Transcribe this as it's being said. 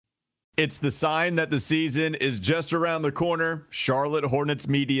It's the sign that the season is just around the corner. Charlotte Hornets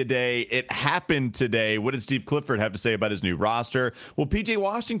Media Day. It happened today. What did Steve Clifford have to say about his new roster? Will PJ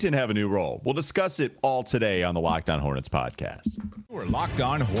Washington have a new role? We'll discuss it all today on the Locked On Hornets podcast. We're Locked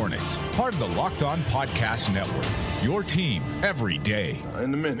On Hornets, part of the Locked On Podcast Network. Your team every day.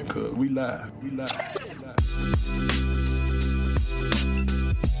 In a minute, cuz we live.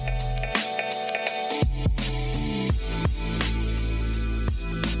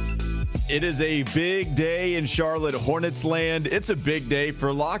 It is a big day in Charlotte Hornets land. It's a big day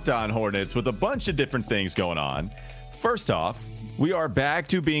for Locked On Hornets with a bunch of different things going on. First off, we are back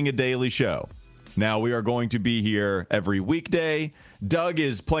to being a daily show. Now we are going to be here every weekday. Doug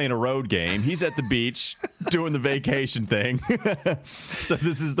is playing a road game. He's at the beach doing the vacation thing. So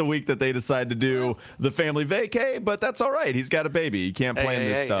this is the week that they decide to do the family vacay, but that's all right. He's got a baby. He can't plan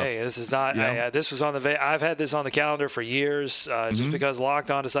this stuff. Hey, this is not. This was on the. I've had this on the calendar for years. Just because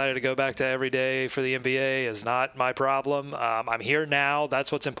Locked On decided to go back to every day for the NBA is not my problem. I'm here now.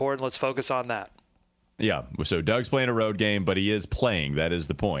 That's what's important. Let's focus on that. Yeah, so Doug's playing a road game, but he is playing. That is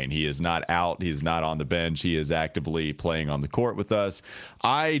the point. He is not out. He's not on the bench. He is actively playing on the court with us.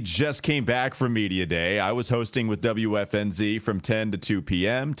 I just came back from Media Day. I was hosting with WFNZ from 10 to 2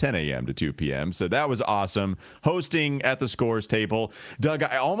 p.m., 10 a.m. to 2 p.m., so that was awesome. Hosting at the scores table. Doug,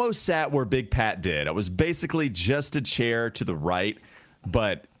 I almost sat where Big Pat did. I was basically just a chair to the right,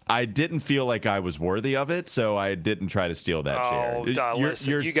 but I didn't feel like I was worthy of it, so I didn't try to steal that chair.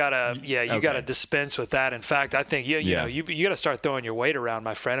 Listen, you gotta dispense with that. In fact, I think you know you gotta start throwing your weight around,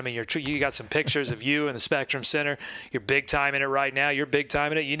 my friend. I mean, you got some pictures of you in the Spectrum Center. You're big time in it right now. You're big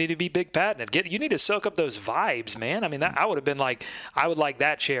time in it. You need to be big patting it. You need to soak up those vibes, man. I mean, I would have been like, I would like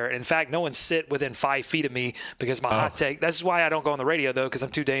that chair. In fact, no one sit within 5 feet of me because my hot take. This is why I don't go on the radio though, because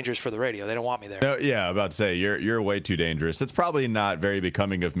I'm too dangerous for the radio. They don't want me there. No, yeah, I'm about to say you're way too dangerous. It's probably not very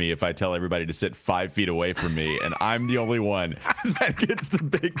becoming of me if I tell everybody to sit 5 feet away from me and I'm the only one that gets the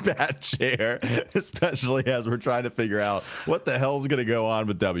big fat chair, especially as we're trying to figure out what the hell's going to go on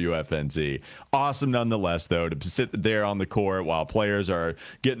with WFNZ. Awesome nonetheless, though, to sit there on the court while players are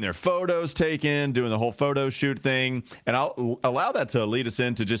getting their photos taken, doing the whole photo shoot thing. And I'll allow that to lead us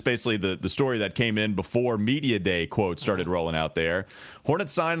into just basically the story that came in before Media Day quotes started rolling out there.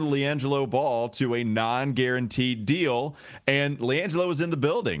 Hornets signed LiAngelo Ball to a non-guaranteed deal, and LiAngelo was in the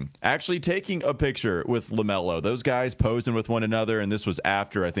building, actually taking a picture with LaMelo. Those guys posing with one another, and this was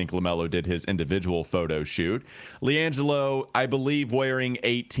after I think LaMelo did his individual photo shoot. LiAngelo, I believe, wearing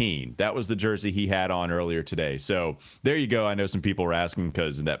 18. That was the jersey he had on earlier today. So there you go. I know some people were asking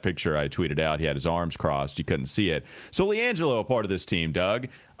because in that picture I tweeted out, he had his arms crossed. You couldn't see it. So LiAngelo, a part of this team, Doug.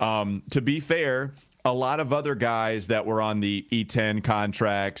 To be fair, a lot of other guys that were on the E10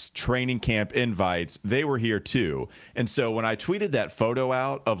 contracts, training camp invites, they were here too. And so when I tweeted that photo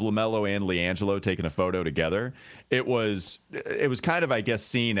out of LaMelo and LiAngelo taking a photo together, it was kind of, I guess,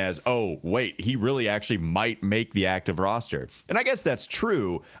 seen as, oh, wait, he really actually might make the active roster. And I guess that's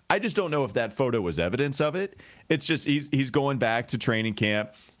true. I just don't know if that photo was evidence of it. It's just he's going back to training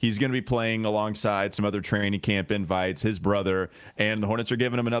camp. He's going to be playing alongside some other training camp invites, his brother, and the Hornets are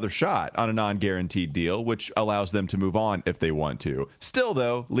giving him another shot on a non-guaranteed deal, which allows them to move on if they want to. Still,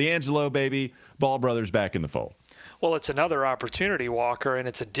 though, LiAngelo, baby, Ball brothers back in the fold. Well, it's another opportunity, Walker, and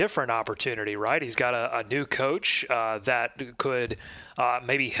it's a different opportunity, right? He's got a new coach that could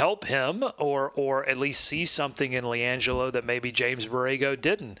maybe help him or at least see something in LiAngelo that maybe James Borrego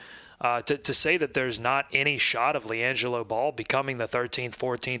didn't. To say that there's not any shot of LiAngelo Ball becoming the 13th,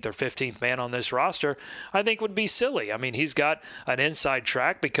 14th, or 15th man on this roster, I think would be silly. I mean, he's got an inside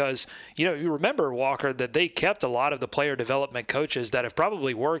track because, you remember, Walker, that they kept a lot of the player development coaches that have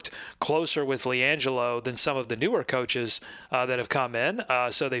probably worked closer with LiAngelo than some of the newer coaches that have come in.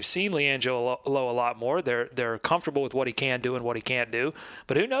 So they've seen LiAngelo a lot more. They're comfortable with what he can do and what he can't do.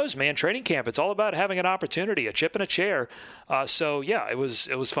 But who knows, man? Training camp, it's all about having an opportunity, a chip in a chair. So, yeah, it was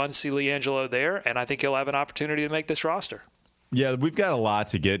fun to see LiAngelo there, and I think he'll have an opportunity to make this roster. Yeah, we've got a lot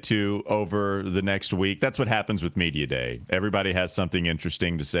to get to over the next week. That's what happens with Media Day. Everybody has something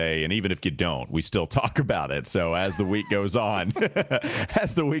interesting to say, and even if you don't, we still talk about it. So as the week goes on,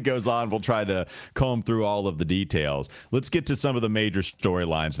 we'll try to comb through all of the details. Let's get to some of the major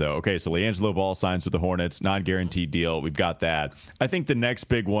storylines, though. Okay, so LiAngelo Ball signs with the Hornets, non-guaranteed deal. We've got that. I think the next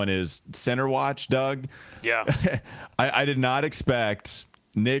big one is center watch, Doug. Yeah. I did not expect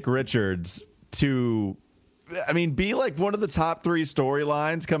Nick Richards to be like one of the top three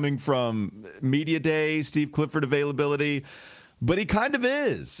storylines coming from Media Day, Steve Clifford availability, but he kind of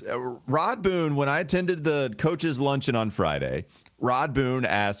is. Rod Boone, when I attended the coaches' luncheon on Friday, Rod Boone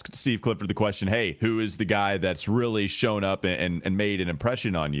asked Steve Clifford the question, hey, who is the guy that's really shown up and made an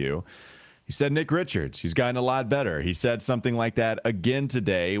impression on you? He said Nick Richards. He's gotten a lot better. He said something like that again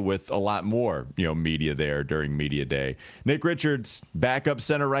today with a lot more, media there during media day. Nick Richards, backup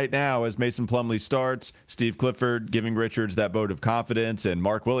center right now as Mason Plumlee starts. Steve Clifford giving Richards that vote of confidence, and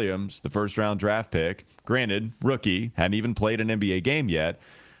Mark Williams, the first-round draft pick. Granted, rookie, hadn't even played an NBA game yet,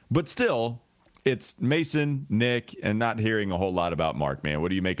 but still, it's Mason, Nick, and not hearing a whole lot about Mark, man. What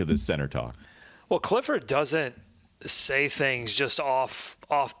do you make of this center talk? Well, Clifford doesn't say things just off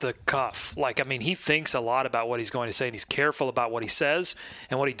the cuff. He thinks a lot about what he's going to say, and he's careful about what he says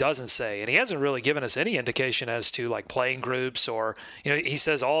and what he doesn't say. And he hasn't really given us any indication as to playing groups or, he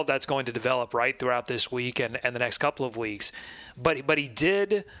says all of that's going to develop right throughout this week and the next couple of weeks. But he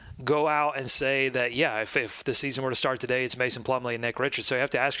did go out and say that, if the season were to start today, it's Mason Plumlee and Nick Richards. So you have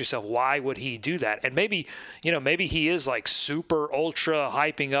to ask yourself, why would he do that? And maybe he is super ultra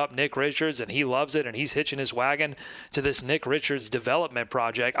hyping up Nick Richards and he loves it and he's hitching his wagon to this Nick Richards development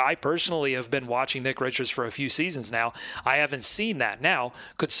project. I personally have been watching Nick Richards for a few seasons now. I haven't seen that. Now,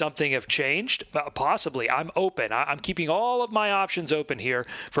 could something have changed? Possibly. I'm open. I'm keeping all of my options open here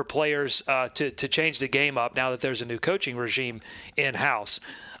for players to change the game up now that there's a new coaching regime in-house.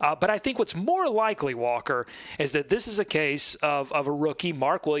 But I think what's more likely, Walker, is that this is a case of a rookie,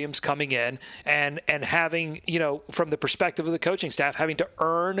 Mark Williams, coming in and having, from the perspective of the coaching staff, having to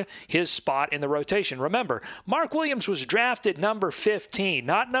earn his spot in the rotation. Remember, Mark Williams was drafted number 15,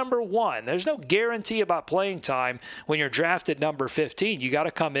 not number 1. There's no guarantee about playing time when you're drafted number 15. You got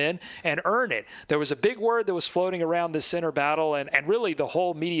to come in and earn it. There was a big word that was floating around the center battle and really the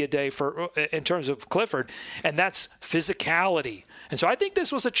whole media day in terms of Clifford, and that's physicality. And so I think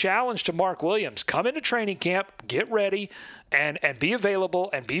this was a challenge to Mark Williams. Come into training camp, get ready, and be available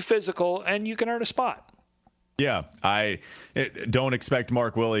and be physical, and you can earn a spot. Yeah, I don't expect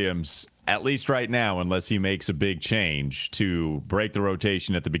Mark Williams, at least right now, unless he makes a big change, to break the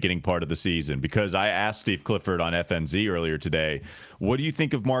rotation at the beginning part of the season. Because I asked Steve Clifford on FNZ earlier today, what do you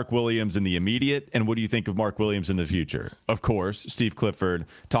think of Mark Williams in the immediate, and what do you think of Mark Williams in the future? Of course, Steve Clifford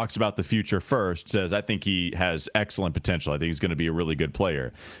talks about the future first, says, I think he has excellent potential. I think he's going to be a really good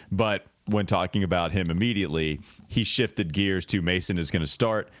player. But when talking about him immediately, he shifted gears to Mason is going to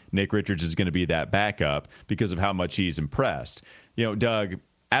start. Nick Richards is going to be that backup because of how much he's impressed. Doug,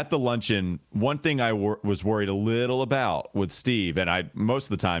 at the luncheon, one thing I was worried a little about with Steve, and most of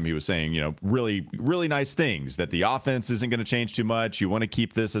the time he was saying, really, really nice things, that the offense isn't going to change too much. You want to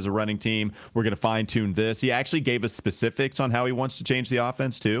keep this as a running team. We're going to fine tune this. He actually gave us specifics on how he wants to change the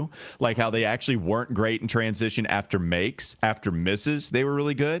offense too, like how they actually weren't great in transition after misses. They were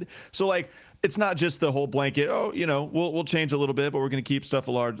really good. So it's not just the whole blanket, we'll change a little bit, but we're going to keep stuff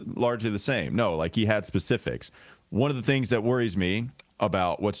largely the same. No, he had specifics. One of the things that worries me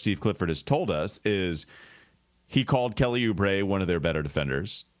about what Steve Clifford has told us is he called Kelly Oubre one of their better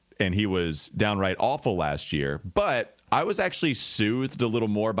defenders, and he was downright awful last year. But I was actually soothed a little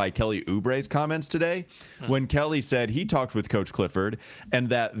more by Kelly Oubre's comments today when Kelly said he talked with Coach Clifford and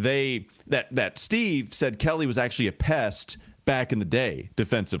that Steve said Kelly was actually a pest back in the day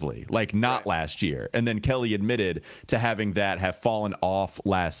defensively, not last year. And then Kelly admitted to having that have fallen off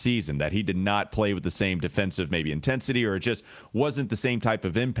last season, that he did not play with the same defensive maybe intensity, or it just wasn't the same type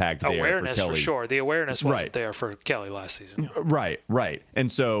of impact there awareness for Kelly. For sure. The awareness wasn't there for Kelly last season. Yeah. Right.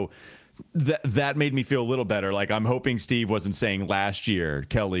 And so that made me feel a little better. I'm hoping Steve wasn't saying last year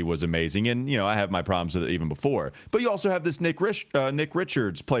Kelly was amazing. And, I have my problems with it even before. But you also have this Nick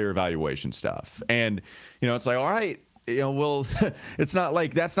Richards player evaluation stuff. And, it's all right. It's not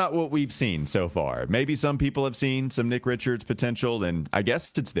that's not what we've seen so far. Maybe some people have seen some Nick Richards potential, and I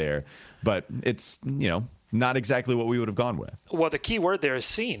guess it's there, but it's, not exactly what we would have gone with. Well, the key word there is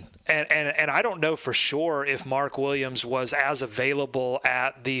seen. And I don't know for sure if Mark Williams was as available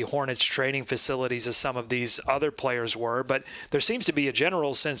at the Hornets training facilities as some of these other players were, but there seems to be a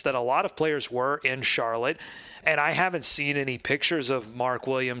general sense that a lot of players were in Charlotte. And I haven't seen any pictures of Mark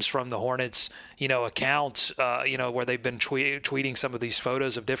Williams from the Hornets, account, where they've been tweeting some of these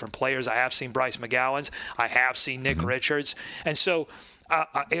photos of different players. I have seen Bryce McGowan's. I have seen Nick Richards. And so,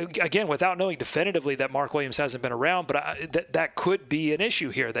 again, without knowing definitively that Mark Williams hasn't been around, but that could be an issue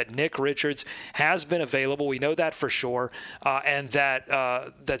here, that Nick Richards has been available. We know that for sure, and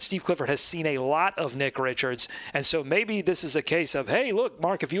that Steve Clifford has seen a lot of Nick Richards. And so maybe this is a case of, hey, look,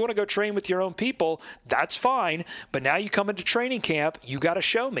 Mark, if you want to go train with your own people, that's fine. But now you come into training camp, you got to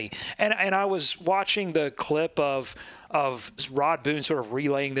show me. And I was watching the clip of Rod Boone sort of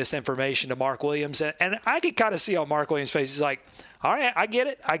relaying this information to Mark Williams, and I could kind of see on Mark Williams' face, he's like, All right, I get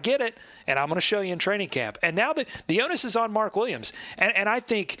it. And I'm going to show you in training camp. And now the onus is on Mark Williams. And I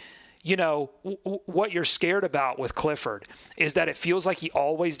think, what you're scared about with Clifford is that it feels like he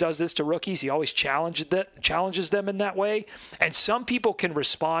always does this to rookies. He always challenges them in that way. And some people can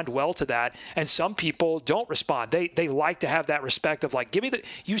respond well to that, and some people don't respond. They like to have that respect of like,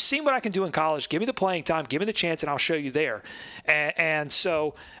 you've seen what I can do in college. Give me the playing time. Give me the chance, and I'll show you there. And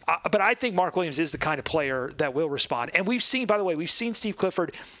so, but I think Mark Williams is the kind of player that will respond. And we've seen Steve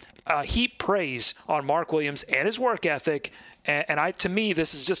Clifford heap praise on Mark Williams and his work ethic. And to me,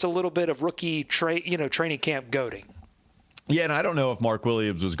 this is just a little bit of rookie training camp goading. Yeah, and I don't know if Mark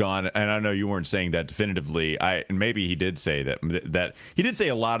Williams was gone, and I know you weren't saying that definitively. And maybe he did say that he did say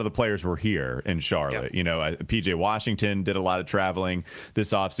a lot of the players were here in Charlotte. Yep. PJ Washington did a lot of traveling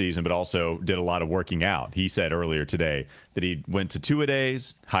this offseason, but also did a lot of working out. He said earlier today that he went to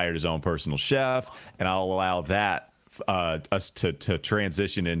two-a-days, hired his own personal chef, and I'll allow that us to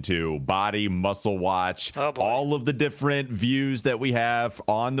transition into body muscle watch, all of the different views that we have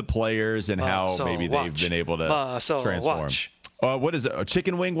on the players and how maybe they've been able to transform. What is it? A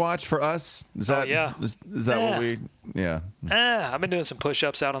chicken wing watch for us? Is that is that what we? Yeah. I've been doing some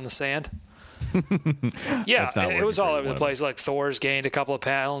push-ups out on the sand. Yeah, it was all over the place. Like Thor's gained a couple of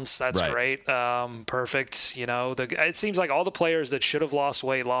pounds. That's great. Perfect. It seems like all the players that should have lost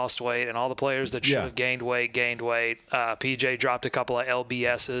weight, and all the players that should have gained weight. PJ dropped a couple of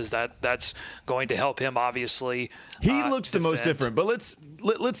LBSs. That's going to help him, obviously. He looks the most different, but let's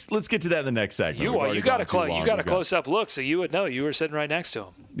get to that in the next segment. You got a close-up look, so you would know. You were sitting right next to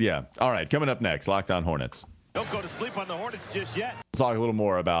him. Yeah. All right. Coming up next, Locked On Hornets. Don't go to sleep on the Hornets just yet. Let's talk a little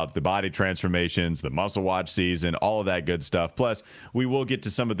more about the body transformations, the muscle watch season, all of that good stuff. Plus, we will get to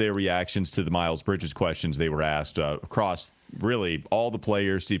some of their reactions to the Miles Bridges questions they were asked across really all the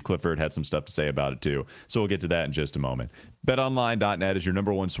players. Steve Clifford had some stuff to say about it too. So we'll get to that in just a moment. BetOnline.net is your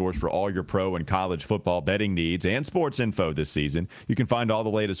number one source for all your pro and college football betting needs and sports info this season. You can find all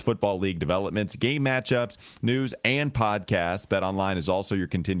the latest football league developments, game matchups, news, and podcasts. BetOnline is also your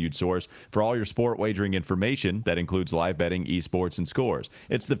continued source for all your sport wagering information that includes live betting, esports, and scores.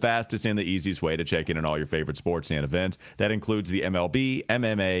 It's the fastest and the easiest way to check in on all your favorite sports and events. That includes the MLB,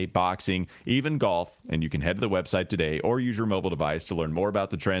 MMA, boxing, even golf. And you can head to the website today or use your mobile device to learn more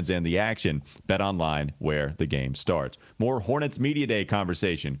about the trends and the action. BetOnline, where the game starts. More Hornets Media Day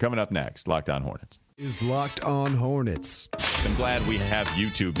conversation coming up next. Locked On Hornets. Is Locked On Hornets. I'm glad we have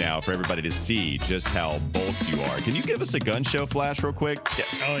YouTube now for everybody to see just how bulked you are. Can you give us a gun show flash real quick?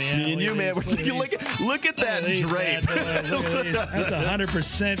 Oh, yeah. Me and you, man. Look at that drape. That's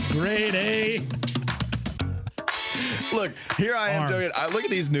 100% grade A. Look, here I am doing it. Look at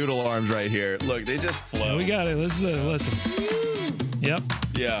these noodle arms right here. Look, they just flow. We got it. Listen. Yep.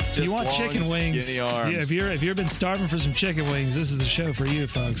 Yeah. If you want chicken wings, if you've been starving for some chicken wings, this is the show for you,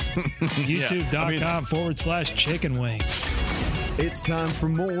 folks. YouTube.com/chicken wings. It's time for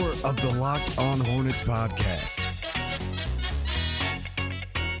more of the Locked On Hornets podcast.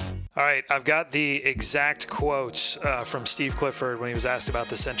 All right, I've got the exact quotes from Steve Clifford when he was asked about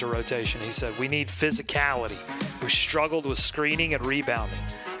the center rotation. He said, "We need physicality. We struggled with screening and rebounding.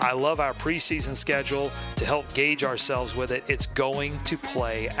 I love our preseason schedule to help gauge ourselves with it. It's going to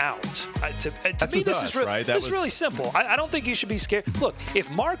play out." To me, this is really simple. I don't think you should be scared. Look, if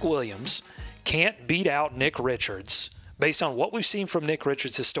Mark Williams can't beat out Nick Richards, based on what we've seen from Nick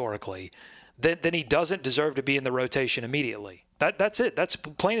Richards historically, then he doesn't deserve to be in the rotation immediately. That's it. That's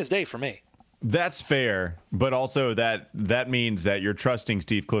plain as day for me. That's fair, but also that means that you're trusting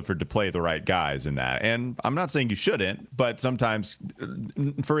Steve Clifford to play the right guys in that. And I'm not saying you shouldn't, but sometimes,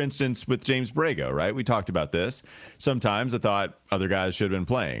 for instance, with James Borrego, right? We talked about this. Sometimes I thought other guys should have been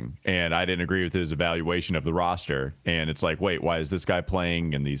playing, and I didn't agree with his evaluation of the roster. And it's like, wait, why is this guy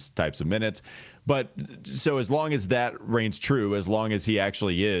playing in these types of minutes? But so as long as that reigns true, as long as he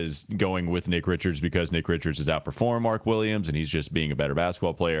actually is going with Nick Richards because Nick Richards has outperformed Mark Williams and he's just being a better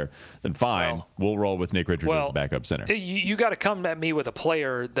basketball player, then fine, we'll roll with Nick Richards as the backup center. You got to come at me with a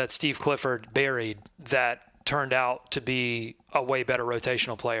player that Steve Clifford buried that turned out to be a way better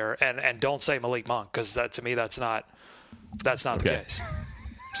rotational player, and don't say Malik Monk, because to me that's not the case.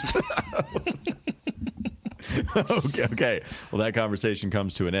 Okay. Well, that conversation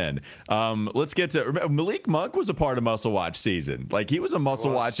comes to an end. Let's get to Malik Monk was a part of Muscle Watch season. Like, he was a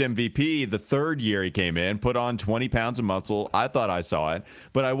Muscle Watch MVP the third year he came in, put on 20 pounds of muscle. I thought I saw it.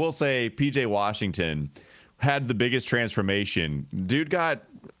 But I will say PJ Washington had the biggest transformation. Dude got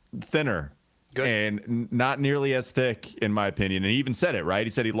thinner Good. And not nearly as thick, in my opinion. And he even said it, right?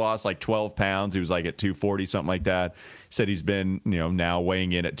 He said he lost like 12 pounds. He was like at 240, something like that. He said he's been, now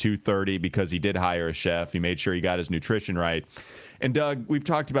weighing in at 230 because he did hire a chef. He made sure he got his nutrition right. And Doug, we've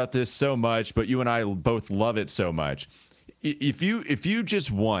talked about this so much, but you and I both love it so much. If you just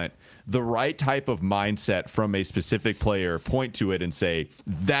want the right type of mindset from a specific player, point to it and say,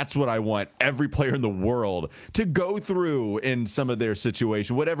 that's what I want every player in the world to go through in some of their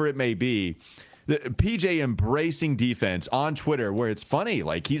situation, whatever it may be. The PJ embracing defense on Twitter, where it's funny,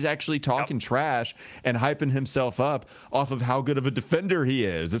 like he's actually talking trash and hyping himself up off of how good of a defender he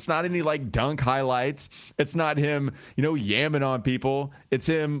is. It's not any like dunk highlights. It's not him, yamming on people. It's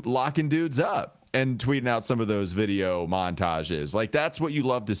him locking dudes up and tweeting out some of those video montages. Like, that's what you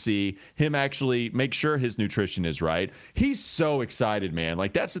love to see, him actually make sure his nutrition is right. He's so excited, man.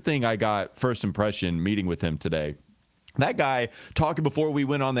 Like, that's the thing I got first impression meeting with him today. That guy talking before we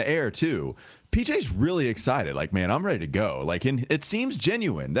went on the air, too. PJ's really excited. Like, man, I'm ready to go. Like, and it seems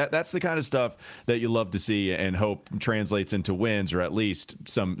genuine. That's the kind of stuff that you love to see and hope translates into wins, or at least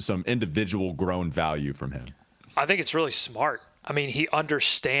some individual grown value from him. I think it's really smart. I mean, he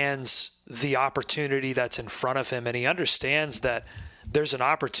understands the opportunity that's in front of him, and he understands that there's an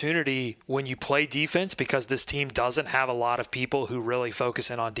opportunity when you play defense, because this team doesn't have a lot of people who really focus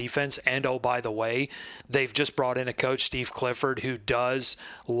in on defense. And, oh, by the way, they've just brought in a coach, Steve Clifford, who does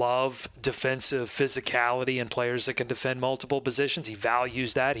love defensive physicality and players that can defend multiple positions. He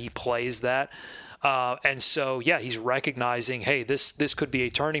values that. He plays that. And so, yeah, he's recognizing, hey, this could be a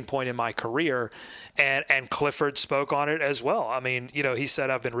turning point in my career. And Clifford spoke on it as well. I mean, he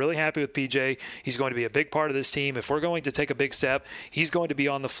said, I've been really happy with PJ. He's going to be a big part of this team. If we're going to take a big step, he's going to be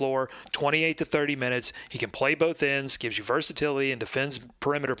on the floor 28 to 30 minutes. He can play both ends, gives you versatility, and defends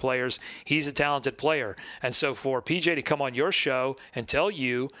perimeter players. He's a talented player. And so for PJ to come on your show and tell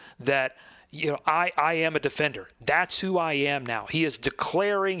you that, I am a defender. That's who I am now. He is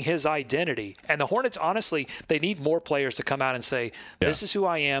declaring his identity. And the Hornets, honestly, they need more players to come out and say, this is who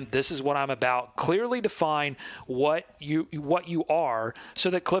I am. This is what I'm about. Clearly define what you are, so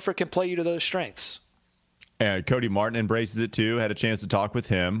that Clifford can play you to those strengths. Cody Martin embraces it too. Had a chance to talk with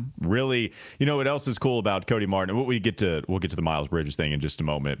him. Really, what else is cool about Cody Martin? We'll get to the Miles Bridges thing in just a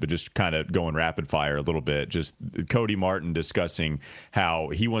moment, but just kind of going rapid fire a little bit. Just Cody Martin discussing how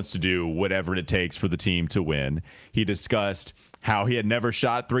he wants to do whatever it takes for the team to win. He discussed how he had never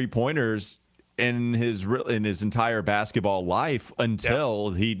shot 3-pointers in his entire basketball life until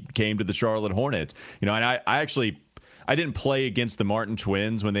he came to the Charlotte Hornets. And I didn't play against the Martin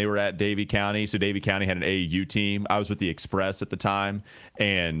twins when they were at Davie County. So Davie County had an AAU team. I was with the Express at the time,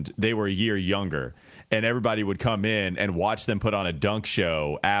 and they were a year younger. And everybody would come in and watch them put on a dunk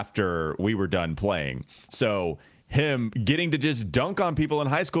show after we were done playing. So him getting to just dunk on people in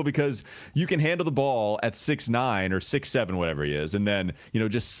high school, because you can handle the ball at 6'9" or 6'7", whatever he is, and then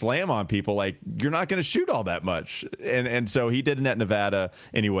just slam on people. Like, you're not going to shoot all that much. And so he did it at Nevada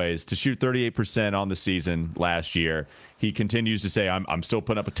anyways, to shoot 38% on the season last year. He continues to say, I'm still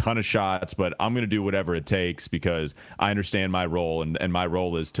putting up a ton of shots, but I'm going to do whatever it takes because I understand my role, and my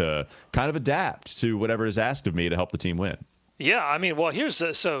role is to kind of adapt to whatever is asked of me to help the team win. Yeah, I mean, well,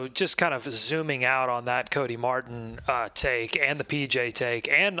 so just kind of zooming out on that Cody Martin take and the PJ take,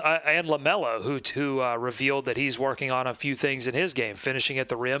 and LaMelo, who revealed that he's working on a few things in his game, finishing at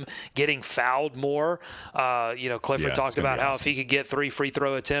the rim, getting fouled more. Clifford talked about how if he could get 3 free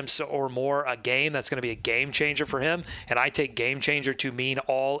throw attempts or more a game, that's going to be a game changer for him. And I take game changer to mean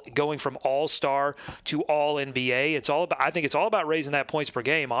going from all-star to all-NBA. I think it's all about raising that points per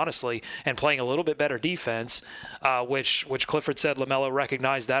game, honestly, and playing a little bit better defense, which Clifford said LaMelo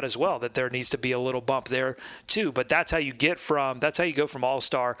recognized that as well, that there needs to be a little bump there too. But that's how you go from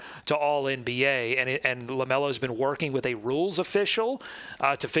all-star to all-NBA. And LaMelo's been working with a rules official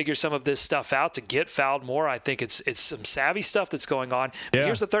to figure some of this stuff out, to get fouled more. I think it's some savvy stuff that's going on. But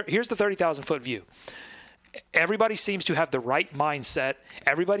here's the 30,000-foot view. Everybody seems to have the right mindset.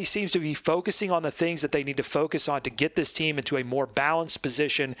 Everybody seems to be focusing on the things that they need to focus on to get this team into a more balanced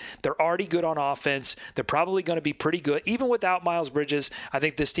position. They're already good on offense. They're probably going to be pretty good. Even without Miles Bridges, I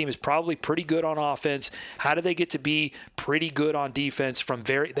think this team is probably pretty good on offense. How do they get to be pretty good on defense?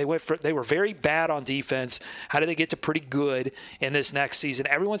 They were very bad on defense. How do they get to pretty good in this next season?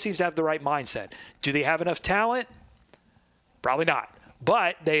 Everyone seems to have the right mindset. Do they have enough talent? Probably not.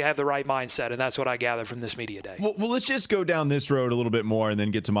 But they have the right mindset, and that's what I gathered from this media day. Well, let's just go down this road a little bit more and then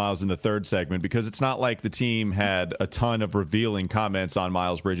get to Miles in the third segment, because it's not like the team had a ton of revealing comments on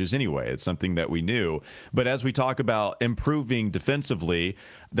Miles Bridges anyway. It's something that we knew. But as we talk about improving defensively,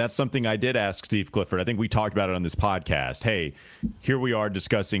 that's something I did ask Steve Clifford. I think we talked about it on this podcast. Hey, here we are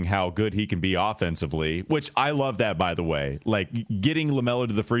discussing how good he can be offensively, which I love that, by the way. Like, getting LaMelo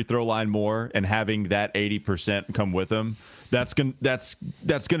to the free throw line more and having that 80% come with him, that's going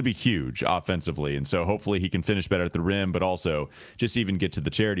to be huge offensively. And so hopefully he can finish better at the rim, but also just even get to the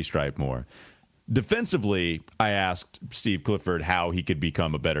charity stripe more. Defensively, I asked Steve Clifford how he could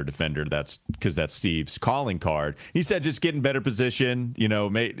become a better defender. That's because that's Steve's calling card. He said just get in better position,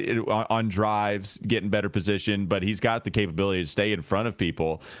 on drives, get in better position. But he's got the capability to stay in front of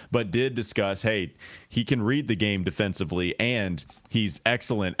people. But did discuss, hey, he can read the game defensively, and he's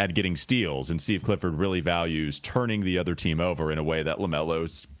excellent at getting steals. And Steve Clifford really values turning the other team over in a way that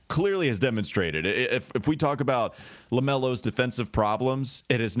LaMelo's clearly has demonstrated. If we talk about LaMelo's defensive problems,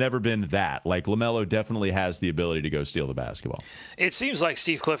 it has never been that. Like, LaMelo definitely has the ability to go steal the basketball. It seems like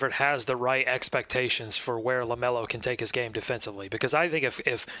Steve Clifford has the right expectations for where LaMelo can take his game defensively, because I think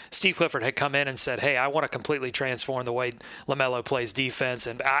if Steve Clifford had come in and said, hey, I want to completely transform the way LaMelo plays defense,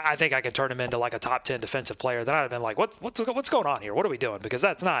 and I think I can turn him into like a top 10 defensive player, then I'd have been like, what's going on here? What are we doing? Because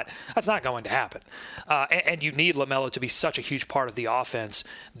that's not going to happen. And you need LaMelo to be such a huge part of the offense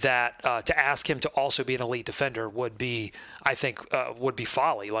that to ask him to also be an elite defender would be, I think, would be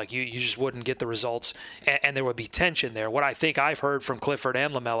folly. Like, you just wouldn't get the results, and there would be tension there. What I think I've heard from Clifford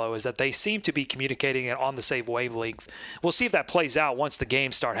and LaMelo is that they seem to be communicating it on the same wavelength. We'll see if that plays out once the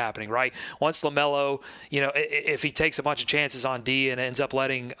games start happening, right? Once LaMelo, if he takes a bunch of chances on D and ends up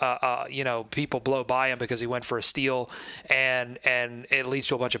letting, people blow by him because he went for a steal and it leads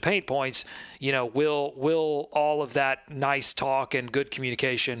to a bunch of paint points, will all of that nice talk and good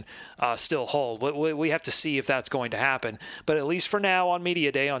communication still hold? We have to see if that's going to happen. But at least for now, on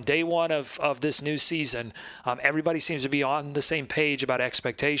Media Day, on day one of this new season, everybody seems to be on the same page about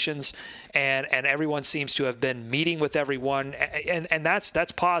expectations, and everyone seems to have been meeting with everyone, and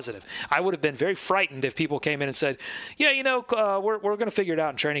that's positive. I would have been very frightened if people came in and said, yeah, we're going to figure it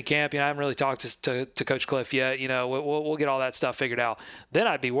out in training camp. I haven't really talked to Coach Cliff yet. We'll get all that stuff figured out. Then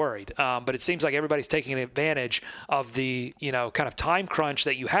I'd be worried. But it seems like everybody's taking advantage of the kind of time crunch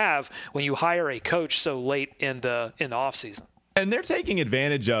that you have when you hire a coach so late in the offseason. And they're taking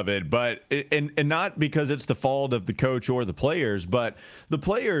advantage of it, but and not because it's the fault of the coach or the players, but the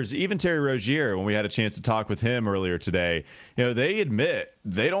players, even Terry Rozier, when we had a chance to talk with him earlier today, they admit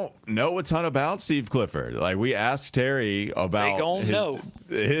they don't know a ton about Steve Clifford. Like, we asked Terry about They gon'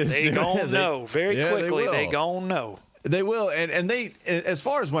 know very quickly. They gon' know. They will, and they, as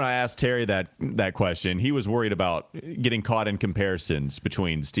far as when I asked Terry that question, he was worried about getting caught in comparisons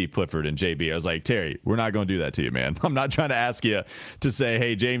between Steve Clifford and JB. I was like, Terry, we're not going to do that to you, man. I'm not trying to ask you to say,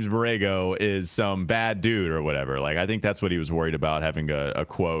 hey, James Borrego is some bad dude or whatever. Like, I think that's what he was worried about, having a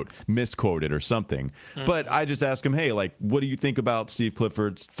quote misquoted or something. Mm-hmm. But I just asked him, hey, like, what do you think about Steve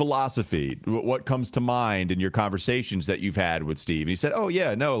Clifford's philosophy? What comes to mind in your conversations that you've had with Steve? And he said, oh,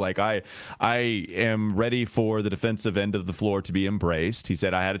 yeah, no, like, I am ready for the defensive end of the floor to be embraced. He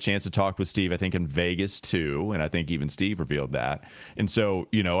said, I had a chance to talk with Steve, I think in Vegas too, and I think even Steve revealed that. And so,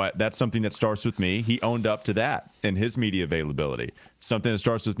 that's something that starts with me. He owned up to that in his media availability. Something that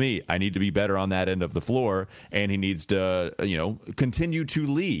starts with me. I need to be better on that end of the floor, and he needs to, continue to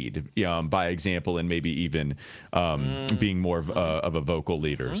lead by example, and maybe even being more of a vocal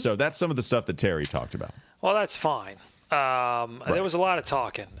leader. Mm-hmm. So that's some of the stuff that Terry talked about. Well, that's fine. Right. There was a lot of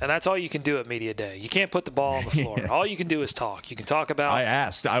talking, and that's all you can do at Media Day. You can't put the ball on the floor. All you can do is talk. You can talk about.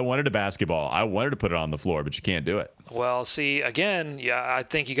 I wanted a basketball. I wanted to put it on the floor, but you can't do it. Well, see, again, I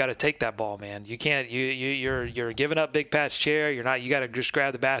think you got to take that ball, man. You can't. You're giving up Big Pat's chair. You're not. You got to just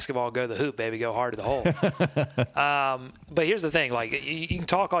grab the basketball and go to the hoop, baby. Go hard to the hole. But here's the thing: like, you can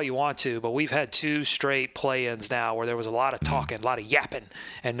talk all you want to, but we've had 2 straight play-ins now where there was a lot of talking, a lot of yapping,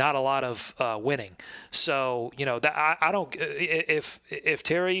 and not a lot of winning. So that I don't. If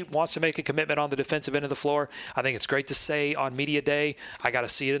Terry wants to make a commitment on the defensive end of the floor, I think it's great to say on Media Day. I got to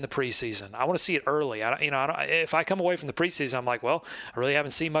see it in the preseason. I want to see it early. If I come away from the preseason, I'm like, well, I really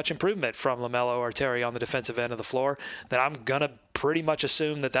haven't seen much improvement from LaMelo or Terry on the defensive end of the floor, then I'm going to pretty much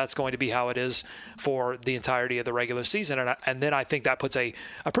assume that that's going to be how it is for the entirety of the regular season. And then I think that puts a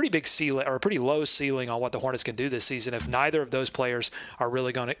pretty big ceiling, or a pretty low ceiling, on what the Hornets can do this season if neither of those players are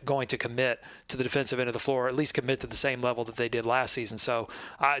really going to commit to the defensive end of the floor, or at least commit to the same level that they did last season. So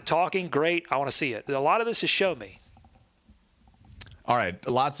talking, great. I want to see it. A lot of this is show me. All right,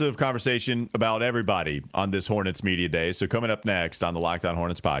 lots of conversation about everybody on this Hornets Media Day. So coming up next on the Locked On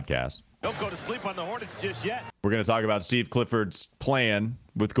Hornets podcast. Don't go to sleep on the Hornets just yet. We're going to talk about Steve Clifford's plan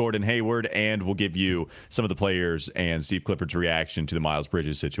with Gordon Hayward, and we'll give you some of the players and Steve Clifford's reaction to the Miles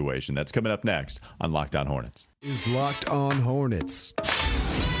Bridges situation. That's coming up next on Locked On Hornets. Is Locked On Hornets.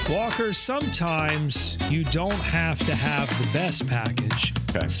 Walker, sometimes you don't have to have the best package.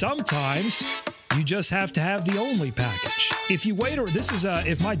 Okay. Sometimes you just have to have the only package. If you wait, or this is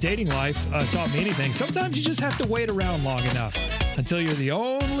if my dating life taught me anything, sometimes you just have to wait around long enough until you're the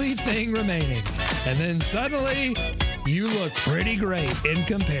only thing remaining. And then suddenly you look pretty great in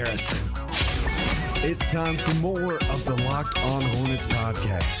comparison. It's time for more of the Locked On Hornets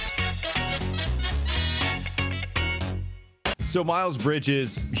podcast. So Miles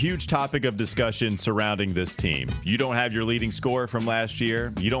Bridges, huge topic of discussion surrounding this team. You don't have your leading scorer from last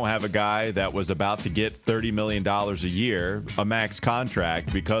year. You don't have a guy that was about to get $30 million a year, a max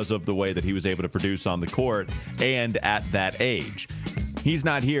contract, because of the way that he was able to produce on the court and at that age. He's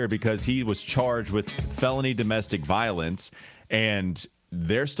not here because he was charged with felony domestic violence, and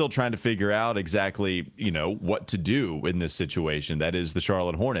they're still trying to figure out exactly, what to do in this situation. That is the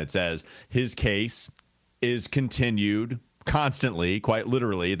Charlotte Hornets, as his case is continued constantly, quite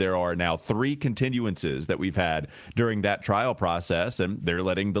literally. There are now 3 continuances that we've had during that trial process, and they're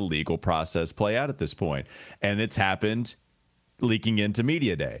letting the legal process play out at this point. And it's happened leaking into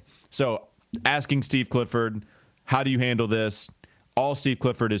media day. So asking Steve Clifford, how do you handle this? All Steve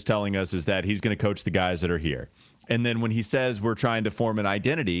Clifford is telling us is that he's going to coach the guys that are here. And then when he says we're trying to form an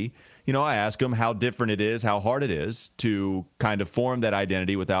identity, I ask him how different it is, how hard it is to kind of form that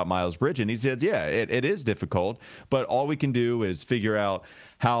identity without Miles Bridges. And he said, yeah, it is difficult, but all we can do is figure out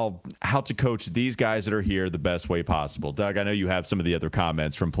how to coach these guys that are here the best way possible. Doug, I know you have some of the other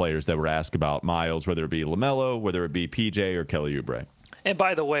comments from players that were asked about Miles, whether it be LaMelo, whether it be PJ or Kelly Oubre. And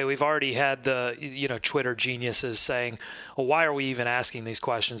by the way, we've already had the Twitter geniuses saying, well, why are we even asking these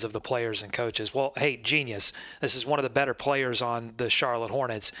questions of the players and coaches? Well, hey, genius, this is one of the better players on the Charlotte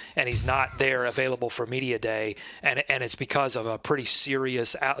Hornets, and he's not there available for media day, and it's because of some pretty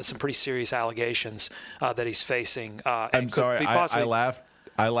serious allegations that he's facing. I'm sorry, I laughed.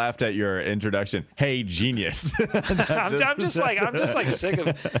 I laughed at your introduction. Hey, genius! I'm just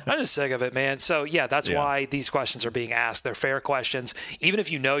sick of it, man. So yeah, that's why these questions are being asked. They're fair questions, even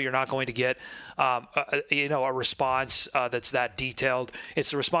if you're not going to get a response that's that detailed.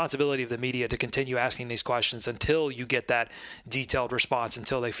 It's the responsibility of the media to continue asking these questions until you get that detailed response,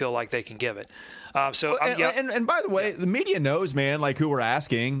 until they feel like they can give it. And by the way, the media knows, man, like who we're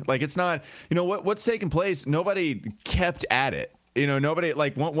asking. Like it's not, what's taking place. Nobody kept at it. Nobody,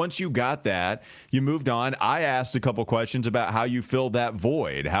 like, once you got that, you moved on. I asked a couple questions about how you fill that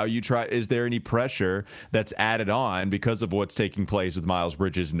void, is there any pressure that's added on because of what's taking place with Miles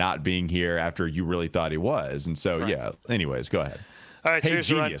Bridges not being here after you really thought he was? And so, right. Anyways, go ahead. All right, hey,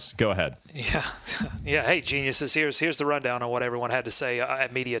 genius, go ahead. Yeah. Hey, geniuses, here's the rundown on what everyone had to say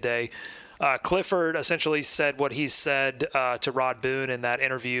at Media Day. Clifford essentially said what he said to Rod Boone in that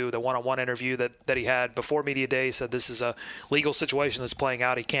interview, the one-on-one interview that he had before Media Day. He said this is a legal situation that's playing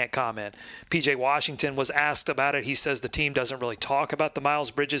out. He can't comment. P.J. Washington was asked about it. He says the team doesn't really talk about the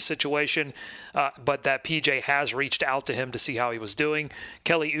Miles Bridges situation, but that P.J. has reached out to him to see how he was doing.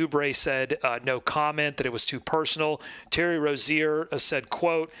 Kelly Oubre said no comment, that it was too personal. Terry Rozier said,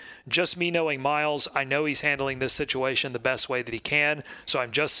 quote, just me knowing Miles, I know he's handling this situation the best way that he can, so I'm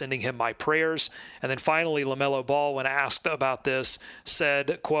just sending him my prayers. And then finally, LaMelo Ball, when asked about this,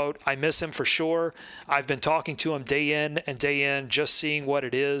 said, quote, I miss him for sure. I've been talking to him day in and day in, just seeing what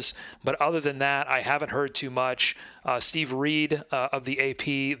it is. But other than that, I haven't heard too much. Steve Reed of the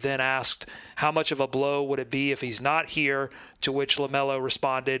AP then asked, how much of a blow would it be if he's not here? To which LaMelo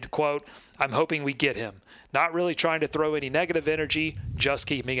responded, quote, I'm hoping we get him. Not really trying to throw any negative energy, just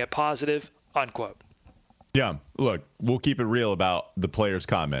keeping it positive, unquote. Yeah, look, we'll keep it real about the players'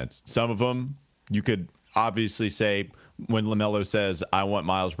 comments. Some of them you could obviously say when LaMelo says, I want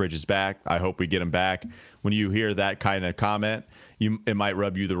Miles Bridges back, I hope we get him back. When you hear that kind of comment, it might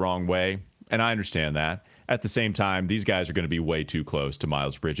rub you the wrong way, and I understand that. At the same time, these guys are going to be way too close to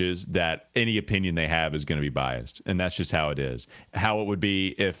Miles Bridges that any opinion they have is going to be biased. And that's just how it is. How it would be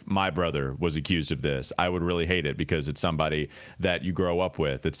if my brother was accused of this. I would really hate it because it's somebody that you grow up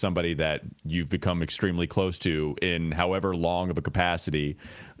with. It's somebody that you've become extremely close to in however long of a capacity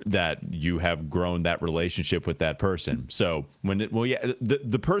that you have grown that relationship with that person. So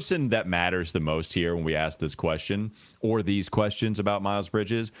the person that matters the most here when we ask this question or these questions about Miles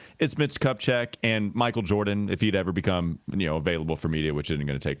Bridges, it's Mitch Kupchak and Michael Jordan Gordon if he'd ever become available for media, which isn't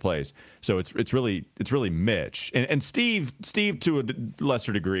going to take place. So it's really Mitch and Steve to a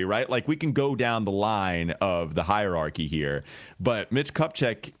lesser degree, right? Like we can go down the line of the hierarchy here, but Mitch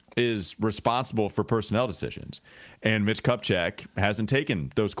Kupchak is responsible for personnel decisions, and Mitch Kupchak hasn't taken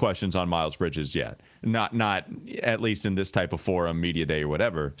those questions on Miles Bridges yet. Not at least in this type of forum, media day or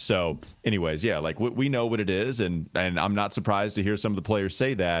whatever. So, anyways, yeah, like we know what it is, and I'm not surprised to hear some of the players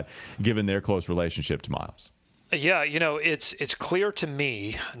say that, given their close relationship to Miles. Yeah, it's clear to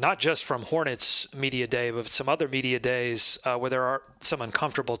me, not just from Hornets media day, but some other media days where there are some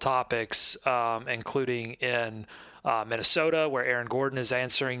uncomfortable topics, including in Minnesota, where Aaron Gordon is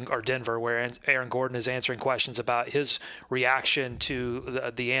answering, or Denver, where Aaron Gordon is answering questions about his reaction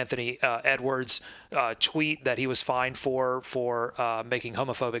to the Anthony Edwards tweet that he was fined for making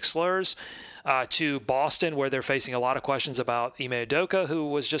homophobic slurs, to Boston, where they're facing a lot of questions about Ime Udoka, who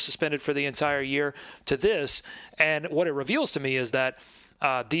was just suspended for the entire year, to this. And what it reveals to me is that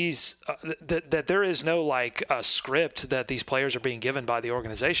that there is no script that these players are being given by the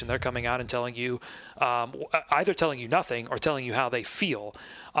organization. They're coming out and telling you, either telling you nothing or telling you how they feel.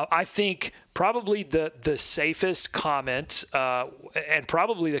 I think probably the safest comment, and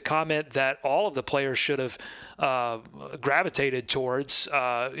probably the comment that all of the players should have gravitated towards,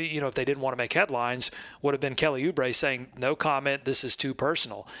 if they didn't want to make headlines, would have been Kelly Oubre saying, "No comment, this is too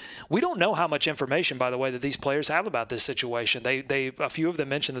personal." We don't know how much information, by the way, that these players have about this situation. A few of them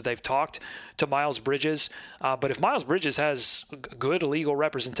mentioned that they've talked to Miles Bridges, but if Miles Bridges has good legal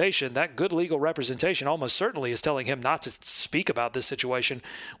representation, that good legal representation almost certainly is telling him not to speak about this situation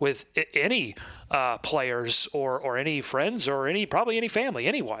with any players or any friends or probably any family,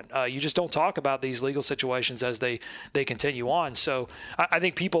 anyone. You just don't talk about these legal situations as they continue on. So I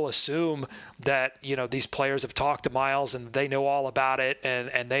think people assume that these players have talked to Miles and they know all about it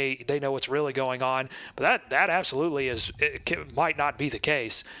and they know what's really going on. But that absolutely might not be the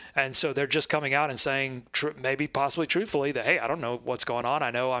case. And so they're just coming out and saying, maybe possibly truthfully, that, hey, I don't know what's going on. I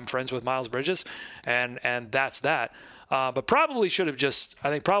know I'm friends with Miles Bridges, and that's that. But probably should have just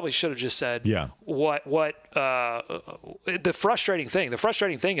said, yeah, what the frustrating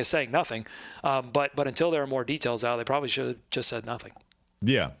thing is saying nothing. But until there are more details out, they probably should have just said nothing.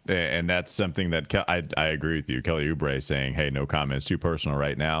 Yeah, and that's something that I agree with you. Kelly Oubre saying, hey, no comments, too personal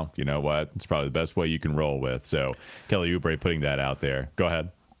right now. You know what? It's probably the best way you can roll with. So Kelly Oubre putting that out there. Go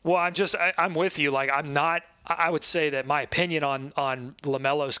ahead. Well, I'm with you. I would say that my opinion on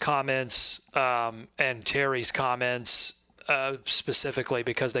LaMelo's comments and Terry's comments specifically,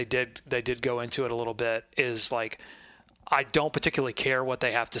 because they did go into it a little bit, is I don't particularly care what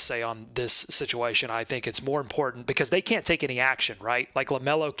they have to say on this situation. I think it's more important because they can't take any action, right? Like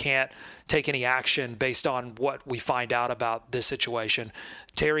LaMelo can't take any action based on what we find out about this situation.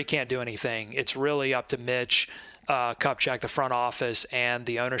 Terry can't do anything. It's really up to Mitch Kupchak, the front office, and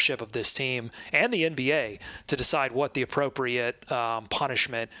the ownership of this team and the NBA to decide what the appropriate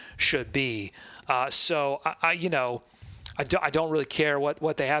punishment should be. So I don't really care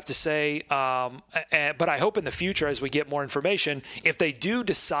what they have to say, but I hope in the future, as we get more information, if they do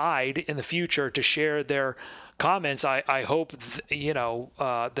decide in the future to share their comments, I hope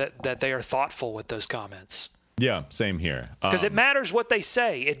that they are thoughtful with those comments. Yeah, same here. Because it matters what they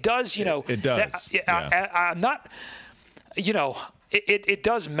say. It does, It does. I'm not, It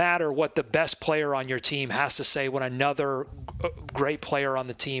does matter what the best player on your team has to say when another great player on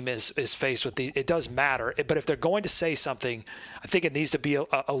the team is faced with these. It does matter. But if they're going to say something, I think it needs to be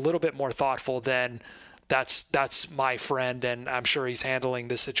a little bit more thoughtful than that's my friend, and I'm sure he's handling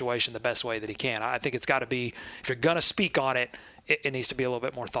this situation the best way that he can. I think it's got to be, if you're going to speak on it, it needs to be a little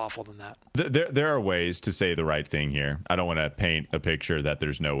bit more thoughtful than that. There are ways to say the right thing here. I don't want to paint a picture that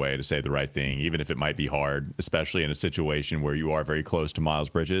there's no way to say the right thing, even if it might be hard, especially in a situation where you are very close to Miles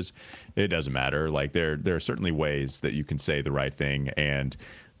Bridges. It doesn't matter. There are certainly ways that you can say the right thing, and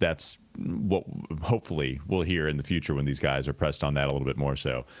that's what hopefully we'll hear in the future when these guys are pressed on that a little bit more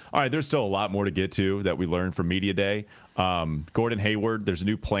so. All right, there's still a lot more to get to that we learned from Media Day. Gordon Hayward, there's a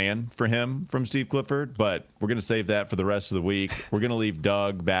new plan for him from Steve Clifford, but we're going to save that for the rest of the week. We're going to leave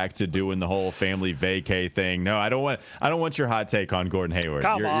Doug back to doing the whole family vacay thing. No, I don't want your hot take on Gordon Hayward.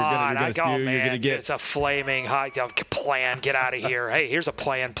 Come on, you're gonna get it's a flaming hot plan. Get out of here. Hey, here's a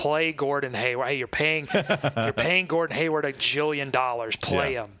plan. Play Gordon Hayward. Hey, you're paying Gordon Hayward $1 jillion.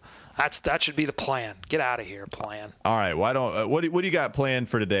 Play him. that should be the plan. Get out of here, plan. All right. Why don't what do you got planned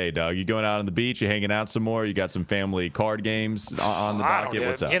for today, Doug? You going out on the beach? You hanging out some more? You got some family card games on the docket?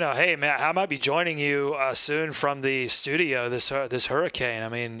 What's up? Hey man, I might be joining you soon from the studio. This hurricane. I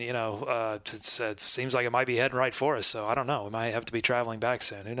mean, it seems like it might be heading right for us. So I don't know. We might have to be traveling back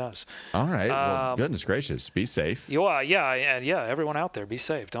soon. Who knows? All right. Well, goodness gracious, be safe. Everyone out there, be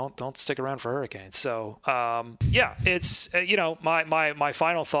safe. Don't stick around for hurricanes. So it's my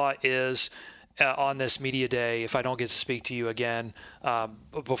final thought is on this media day, if I don't get to speak to you again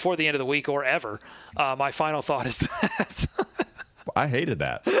before the end of the week or ever, my final thought is that I hated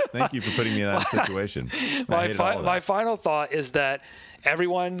that. Thank you for putting me in that situation. My final thought is that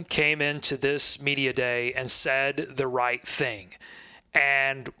everyone came into this media day and said the right thing,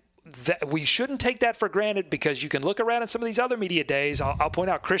 and that we shouldn't take that for granted, because you can look around at some of these other media days. I'll point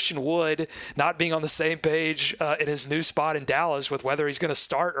out Christian Wood not being on the same page in his new spot in Dallas with whether he's going to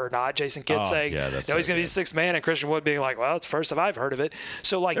start or not. Jason Kidd saying he's going to be sixth man, and Christian Wood being like, well, it's the first time I've heard of it.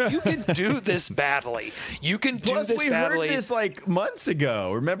 So, you can do this badly. You can do Plus, this badly. We heard this months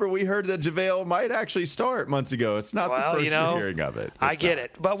ago. Remember, we heard that JaVale might actually start months ago. It's not the first hearing of it. I get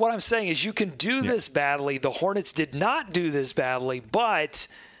it. But what I'm saying is you can do this badly. The Hornets did not do this badly, but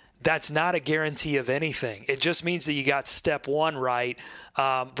that's not a guarantee of anything. It just means that you got step one right.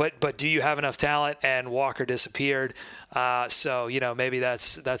 But do you have enough talent? And Walker disappeared. So maybe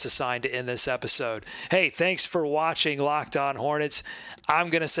that's a sign to end this episode. Hey, thanks for watching Locked On Hornets. I'm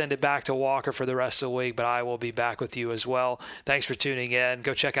going to send it back to Walker for the rest of the week, but I will be back with you as well. Thanks for tuning in.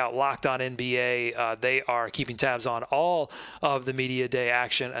 Go check out Locked On NBA. They are keeping tabs on all of the media day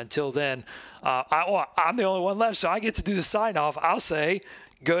action. Until then, I'm the only one left, so I get to do the sign off. I'll say,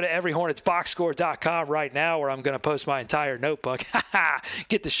 go to everyhornetsboxscore.com right now, where I'm going to post my entire notebook.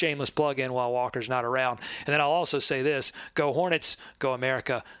 Get the shameless plug in while Walker's not around. And then I'll also say this: go Hornets, go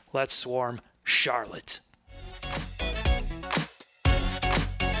America, let's swarm Charlotte.